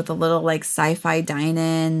mixed with a little like sci-fi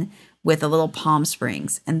dine-in with a little Palm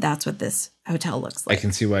Springs. And that's what this hotel looks like. I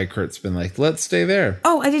can see why Kurt's been like, let's stay there.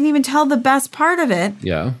 Oh, I didn't even tell the best part of it.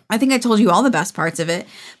 Yeah. I think I told you all the best parts of it.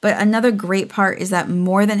 But another great part is that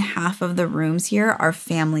more than half of the rooms here are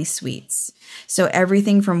family suites. So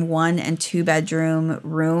everything from 1 and 2 bedroom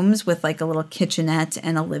rooms with like a little kitchenette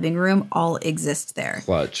and a living room all exist there.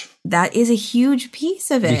 Clutch. That is a huge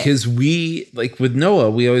piece of it. Because we, like with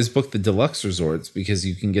Noah, we always book the deluxe resorts because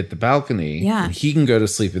you can get the balcony. Yeah. And he can go to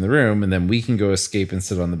sleep in the room and then we can go escape and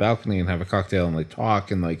sit on the balcony and have a cocktail and like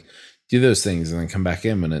talk and like do those things and then come back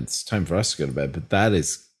in when it's time for us to go to bed. But that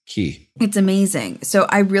is key. It's amazing. So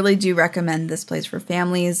I really do recommend this place for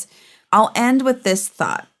families. I'll end with this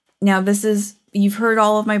thought. Now, you've heard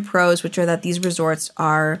all of my pros, which are that these resorts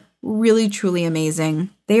are really, truly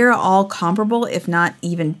amazing. They are all comparable, if not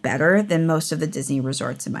even better than most of the Disney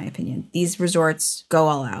resorts, in my opinion. These resorts go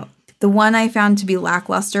all out. The one I found to be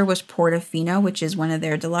lackluster was Portofino, which is one of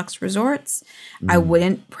their deluxe resorts. I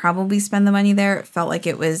wouldn't probably spend the money there. It felt like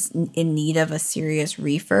it was in need of a serious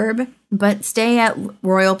refurb. But stay at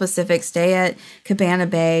Royal Pacific, stay at Cabana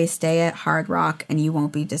Bay, stay at Hard Rock, and you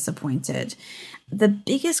won't be disappointed. The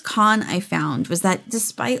biggest con I found was that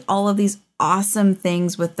despite all of these awesome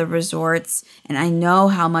things with the resorts, and I know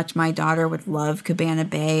how much my daughter would love Cabana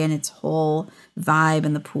Bay and its whole vibe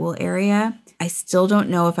and the pool area, I still don't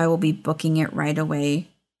know if I will be booking it right away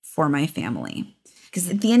for my family. Because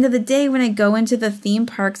at the end of the day, when I go into the theme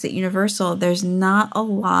parks at Universal, there's not a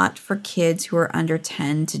lot for kids who are under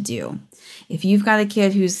 10 to do. If you've got a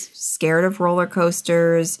kid who's scared of roller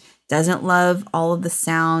coasters, doesn't love all of the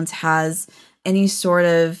sounds, has any sort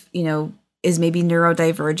of, is maybe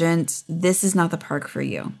neurodivergent, this is not the park for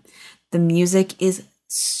you. The music is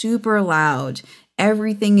super loud.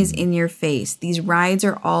 Everything is in your face. These rides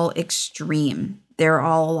are all extreme. They're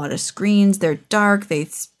all a lot of screens. They're dark. They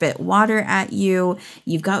spit water at you.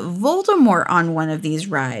 You've got Voldemort on one of these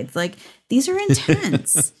rides. Like, These are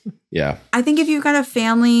intense. Yeah. I think if you've got a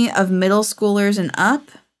family of middle schoolers and up,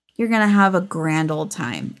 you're going to have a grand old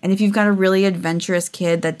time. And if you've got a really adventurous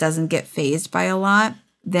kid that doesn't get fazed by a lot,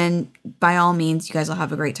 then by all means, you guys will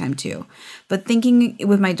have a great time too. But thinking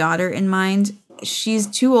with my daughter in mind, she's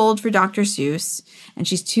too old for Dr. Seuss and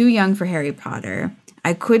she's too young for Harry Potter.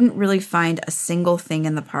 I couldn't really find a single thing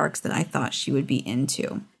in the parks that I thought she would be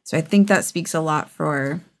into. So I think that speaks a lot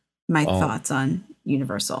for my thoughts on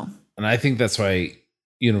Universal. And I think that's why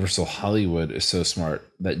Universal Hollywood is so smart.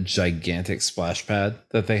 That gigantic splash pad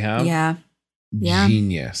that they have. Yeah.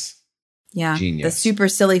 Genius. Yeah. Genius. The super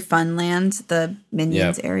silly fun land, the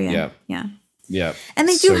Minions area. Yeah. Yeah. And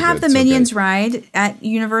they do have the Minions ride at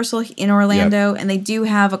Universal in Orlando, and they do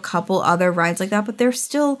have a couple other rides like that, but they're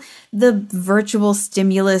still the virtual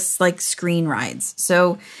stimulus like screen rides.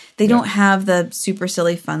 So they don't have the super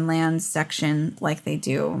silly Funland section like they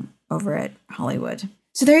do over at Hollywood.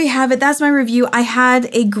 So there you have it. That's my review. I had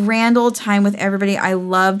a grand old time with everybody.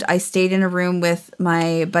 I stayed in a room with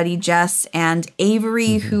my buddy Jess and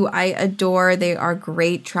Avery, who I adore. They are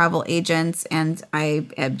great travel agents, and I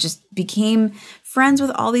just became friends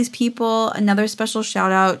with all these people. Another special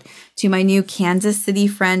shout out to my new Kansas City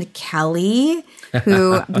friend, Kelly,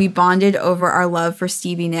 who we bonded over our love for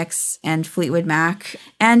Stevie Nicks and Fleetwood Mac.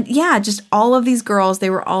 And yeah, just all of these girls, they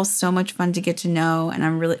were all so much fun to get to know. And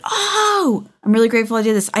I'm really grateful I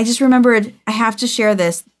did this. I just remembered, I have to share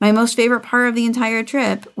this. My most favorite part of the entire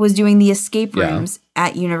trip was doing the escape rooms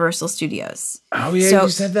at Universal Studios. Oh yeah, you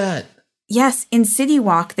said that. Yes, in City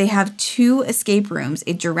Walk, they have 2 escape rooms,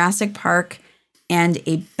 a Jurassic Park and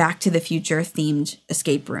a Back to the Future themed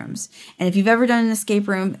escape rooms. And if you've ever done an escape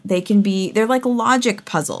room, they're like logic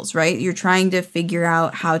puzzles, right? You're trying to figure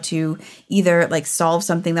out how to either like solve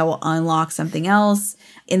something that will unlock something else.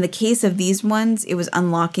 In the case of these ones, it was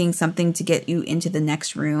unlocking something to get you into the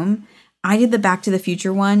next room. I did the Back to the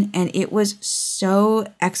Future one, and it was so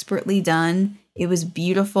expertly done. It was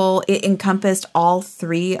beautiful. It encompassed all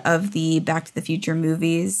 3 of the Back to the Future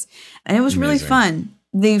movies, and it was really fun.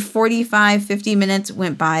 The 50 minutes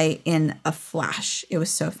went by in a flash. It was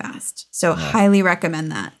so fast. So highly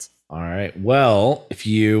recommend that. All right. Well, if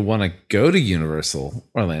you want to go to Universal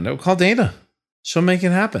Orlando, call Dana. She'll make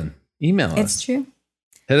it happen. Email us. It's true.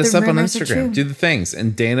 Hit us up on Instagram. Do the things,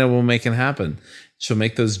 and Dana will make it happen. She'll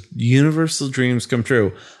make those Universal dreams come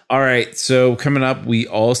true. All right. So coming up, we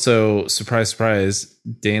also, surprise,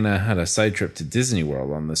 Dana had a side trip to Disney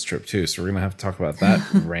World on this trip too. So we're going to have to talk about that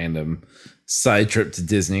random side trip to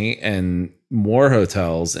Disney and more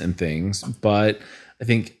hotels and things. But I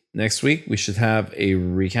think next week we should have a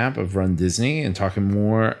recap of Run Disney and talking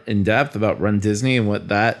more in depth about Run Disney and what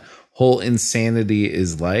that whole insanity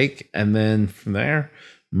is like. And then from there,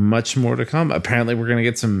 much more to come. Apparently we're going to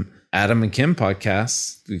get some Adam and Kim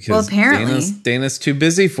podcasts because Dana's too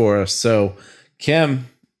busy for us. So Kim,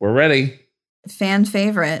 we're ready. Fan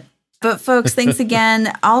favorite. But folks, thanks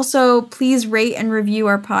again. Also, please rate and review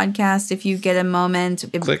our podcast if you get a moment.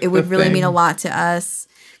 It would really mean a lot to us.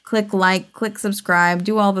 Click like, click subscribe,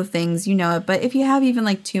 do all the things, you know it. But if you have even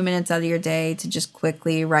like 2 minutes out of your day to just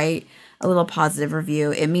quickly write a little positive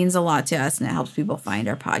review, it means a lot to us and it helps people find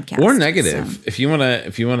our podcast. Or negative. So, if you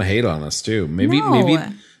wanna hate on us too. Maybe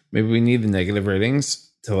we need the negative ratings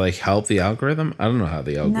to like help the algorithm. I don't know how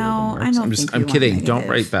the algorithm works. I'm kidding. Don't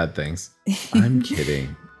write bad things. I'm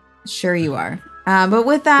kidding. Sure you are. But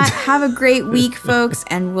with that, have a great week, folks,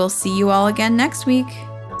 and we'll see you all again next week.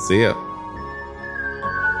 See ya.